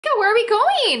where are we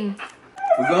going?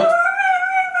 We're going.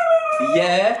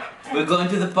 Yeah, we're going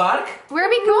to the park. Where are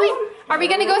we going? Are we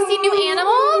gonna go see new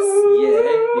animals? Yeah,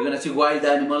 you're gonna see wild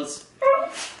animals.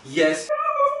 Yes.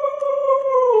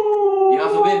 You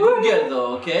have to be a good girl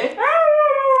though, okay?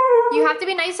 You have to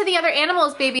be nice to the other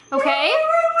animals, baby, okay?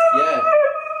 Yeah.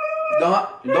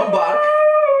 Don't bark.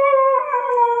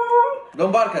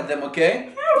 Don't bark at them,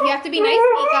 okay? You have to be nice,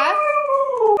 Meeka.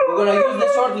 We're gonna use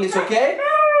the short leash, okay?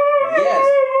 Yes.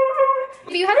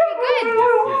 But you have to be good.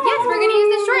 Yes, we're gonna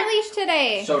use the short leash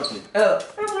today. Short leash. Hello.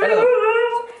 Hello.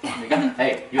 Meeka,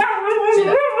 hey, you. Sit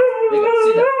down. Meeka,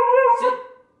 sit down. Sit.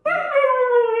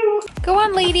 Go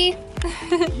on, lady.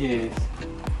 Yes.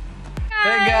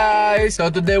 Hey guys, so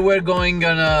today we're going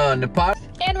on the park.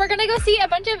 And we're gonna go see a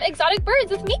bunch of exotic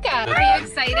birds with Meeka. Are you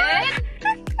excited?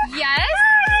 Yes?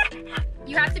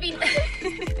 You have to be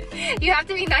you have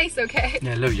to be nice, okay?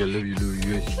 Yeah, I love you, I love you, I love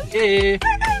you. Hey.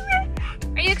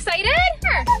 Are you excited?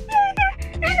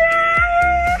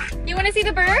 You wanna see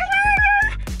the birds?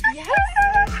 Yes.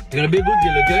 You're gonna be a good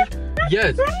girl, okay?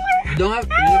 Yes. You don't have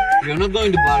you're not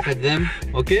going to bark at them,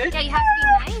 okay? Yeah, you have to be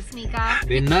nice, Meeka.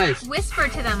 Be nice. Whisper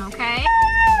to them, okay?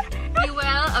 You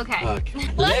will? Okay.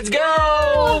 Let's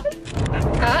go!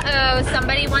 Uh-oh,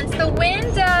 somebody wants the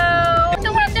window.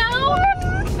 The window?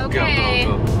 Okay.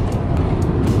 Go, go, go.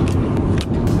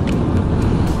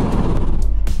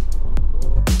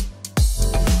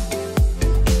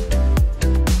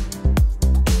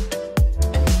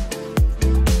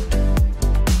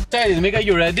 Meeka,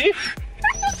 you ready?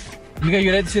 Meeka,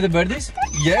 you ready to see the birdies?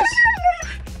 Yes?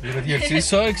 Look at here, she's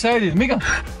so excited. Meeka!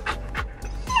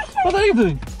 What are you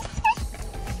doing?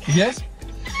 Yes?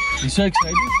 You're so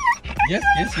excited? Yes,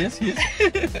 yes, yes, yes.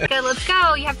 Okay, let's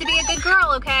go. You have to be a good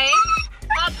girl, okay?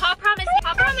 Paw promise,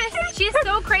 Paw promise. She's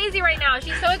so crazy right now.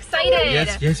 She's so excited.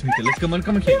 Yes, yes, Meeka. Let's come on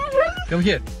here. Come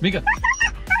here, Meeka.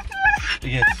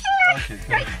 Yes. Okay,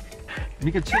 come on.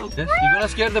 Meeka, chill. Yes, you're gonna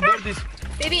scare the birdies.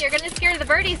 Baby, you're gonna scare the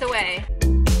birdies away.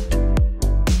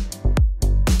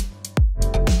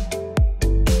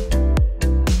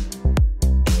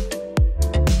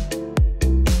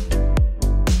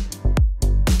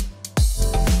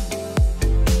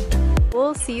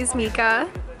 We'll seize Meeka.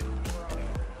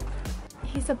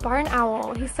 He's a barn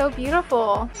owl. He's so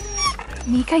beautiful.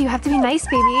 Meeka, you have to be nice,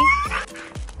 baby.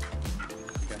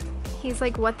 He's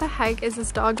like, what the heck is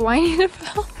this dog whining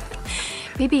about?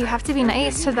 Baby, you have to be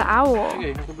nice to the owl.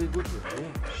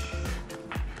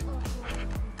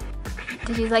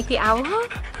 Did you like the owl?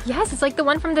 Yes, it's like the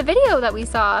one from the video that we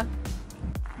saw.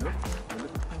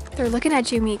 They're looking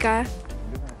at you, Meeka.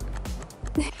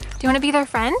 Do you want to be their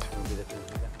friend?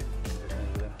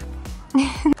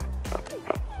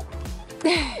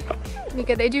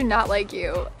 Meeka, they do not like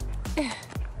you.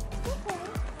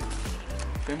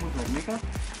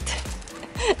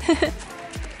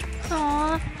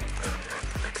 Aww.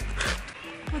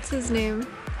 What's his name?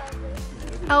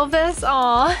 Elvis.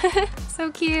 Aw,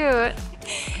 so cute.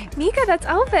 Meeka, that's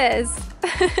Elvis.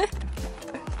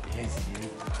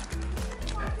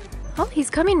 Oh, he's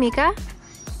coming, Meeka.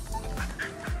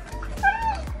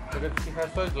 He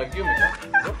has toys like you, Meeka.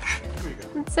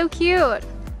 It's so cute.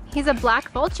 He's a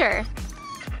black vulture.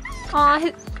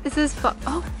 Aw, this is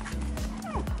oh.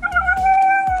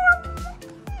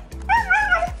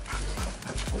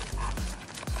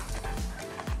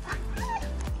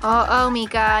 Oh,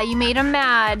 Meeka, you made him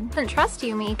mad. Doesn't trust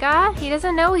you, Meeka. He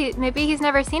doesn't know. Maybe he's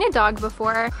never seen a dog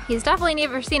before. He's definitely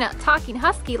never seen a talking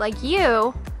husky like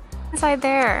you. Inside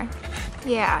there.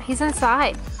 Yeah, he's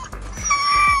inside.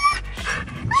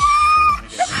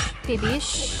 Baby,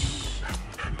 shh.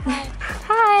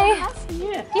 Hi.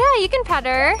 Yeah, you can pet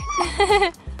her.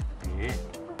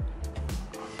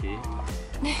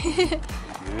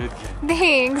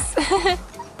 Thanks.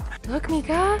 Look,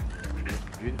 Meeka.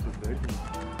 Beautiful bird.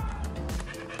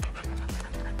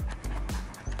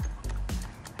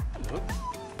 Look.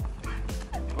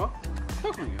 Oh,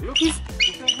 look, Meeka. Look. Say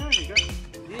hi, Meeka.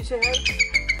 Did you say hi?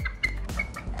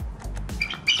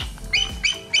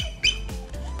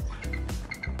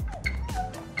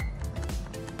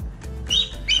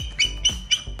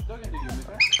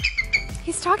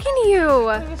 He's talking to you.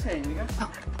 What are you saying, Meeka?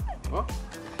 Oh. Oh,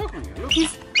 look, Meeka. Look. You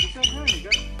said hi,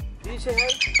 Meeka. Did you say hi?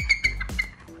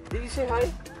 Did you say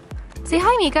hi? Say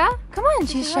hi, Meeka. Come on,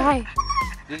 she's shy.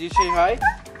 Did you say hi?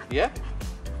 Yeah?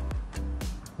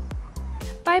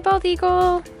 Bye, bald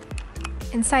eagle.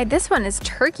 Inside this one is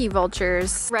turkey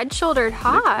vultures. Red-shouldered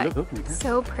hawk. Look, Meeka.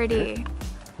 So pretty.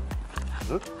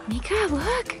 Look. Meeka,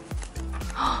 look.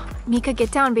 Meeka,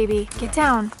 get down, baby. Get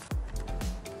down.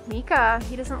 Meeka,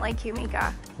 he doesn't like you,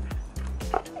 Meeka.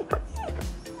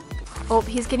 Oh,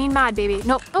 he's getting mad, baby.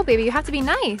 No, no, baby, you have to be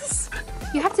nice.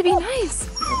 You have to be nice.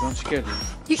 No, don't scare him.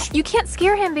 You can't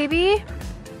scare him, baby.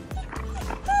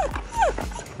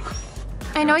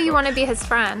 I know you want to be his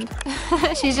friend.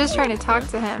 She's just trying to talk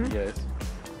to him. Yes.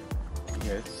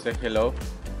 Yes, say hello.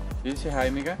 Did you say hi,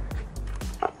 Meeka?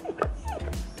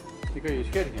 Meeka, you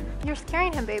scared him. You're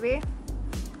scaring him, baby.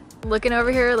 Looking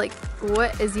over here like,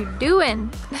 what is you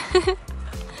doing? What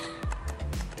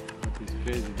is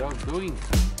crazy dog doing?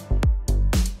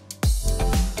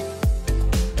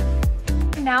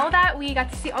 Now that we got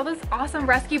to see all those awesome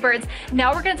rescue birds,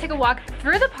 now we're gonna take a walk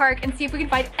through the park and see if we can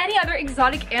find any other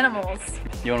exotic animals.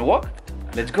 You wanna walk?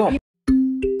 Let's go.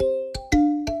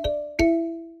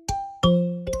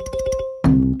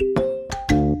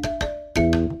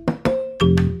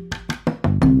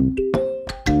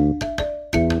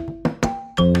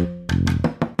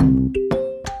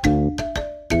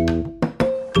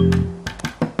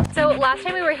 Last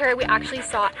time we were here, we actually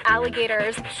saw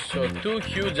alligators. So 2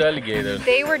 huge alligators.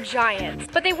 They were giants,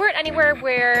 but they weren't anywhere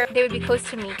where they would be close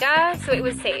to Meeka, so it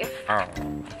was safe.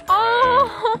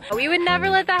 Oh, we would never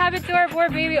let that happen to our poor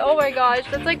baby. Oh my gosh,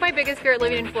 that's like my biggest fear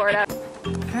living in Florida.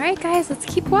 All right, guys, let's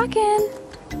keep walking.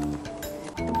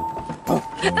 Oh,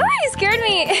 you scared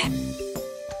me.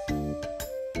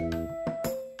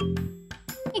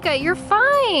 Meeka, you're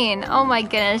fine. Oh my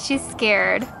goodness, she's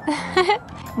scared.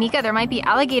 Meeka, there might be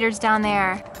alligators down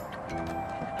there.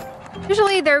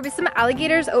 Usually there would be some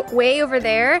alligators way over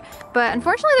there, but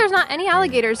unfortunately there's not any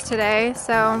alligators today,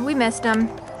 so we missed them.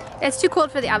 It's too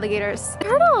cold for the alligators.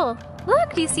 Turtle!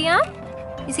 Look, do you see him?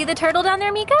 You see the turtle down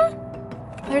there, Meeka?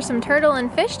 There's some turtle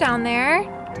and fish down there.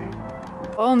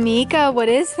 Oh, Meeka, what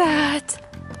is that?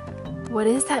 What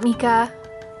is that, Meeka?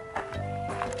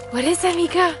 What is that,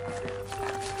 Meeka?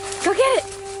 Go get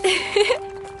it!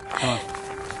 Come on.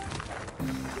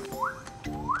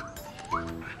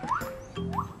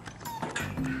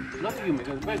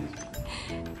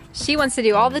 She wants to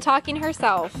do all the talking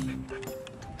herself.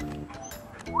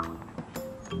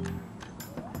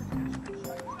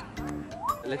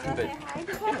 Let's bed.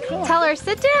 Tell her,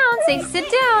 sit down. Say,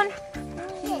 sit down.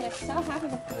 She is so happy.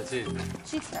 That's it.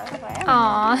 She's so happy.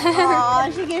 Aww.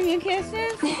 Aww, she gives you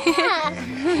kisses?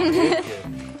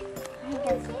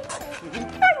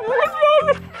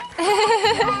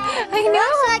 I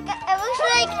know. It looks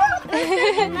like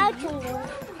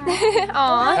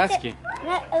Aww. Husky.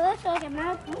 It looks like a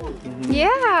mouth.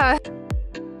 Yeah.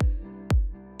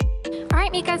 All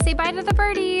right, Meeka, say bye to the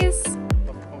birdies.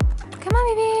 Come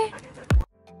on, baby.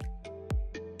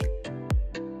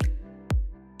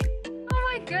 Oh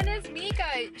my goodness,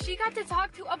 Meeka. She got to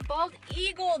talk to a bald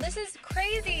eagle. This is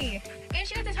crazy. And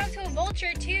she got to talk to a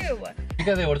vulture too.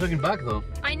 Meeka, they were talking back though.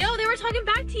 I know, they were talking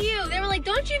back to you. They were like,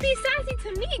 don't you be sassy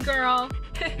to me, girl.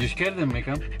 You scared them,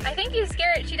 Meeka? I think you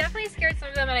scared, she definitely scared some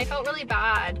of them and I felt really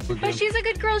bad. Okay. But she's a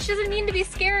good girl, she doesn't mean to be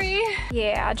scary.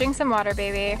 Yeah, drink some water,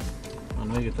 baby. I'll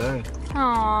make it tired.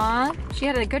 Aww, she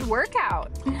had a good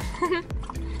workout.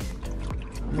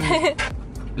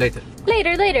 Later.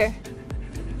 Later.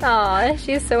 Aw,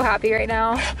 she's so happy right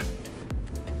now.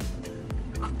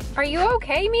 Are you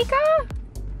okay, Meeka?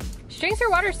 She drinks her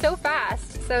water so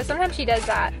fast, so sometimes she does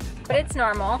that, but it's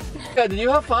normal. Meeka, did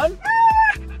you have fun?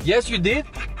 Yes, you did?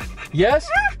 Yes?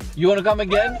 You want to come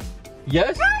again?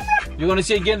 Yes? You want to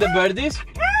see again the birdies?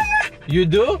 You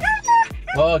do?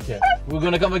 Okay, we're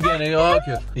going to come again.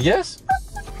 Okay. Yes?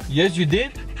 Yes, you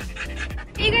did?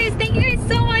 Hey guys, thank you guys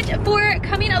so much for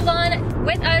coming along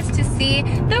with us to see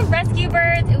the rescue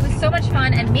birds. It was so much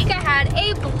fun and Meeka had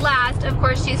a blast. Of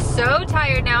course, she's so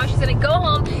tired now. She's gonna go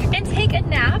home and take a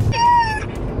nap.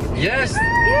 Yes!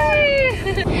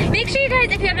 Yay! Make sure you guys,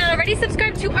 if you have not already,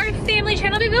 subscribe to our family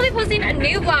channel. We will be posting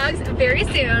new vlogs very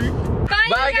soon. Bye,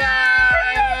 Bye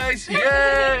guys!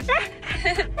 Yeah!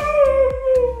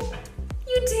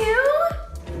 You do?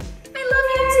 I love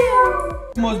you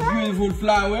too. Most beautiful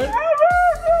flower.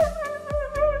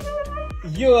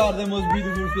 You are the most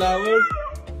beautiful flower.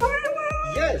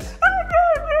 Yes.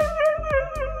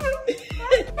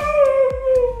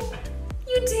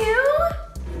 You do?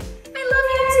 I love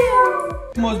you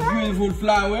too. Most beautiful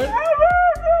flower.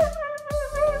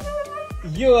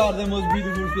 You are the most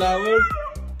beautiful flower.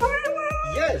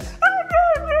 Yes.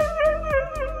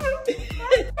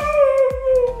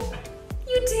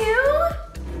 You do?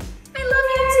 I love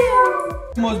you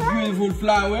too. Most beautiful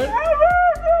flower.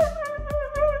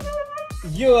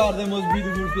 You are the most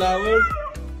beautiful flower.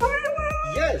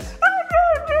 Yes.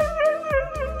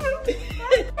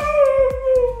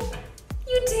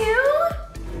 You do?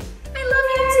 I love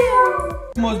you too.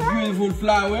 Most beautiful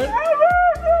flower.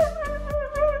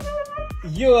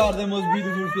 You are the most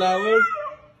beautiful flower.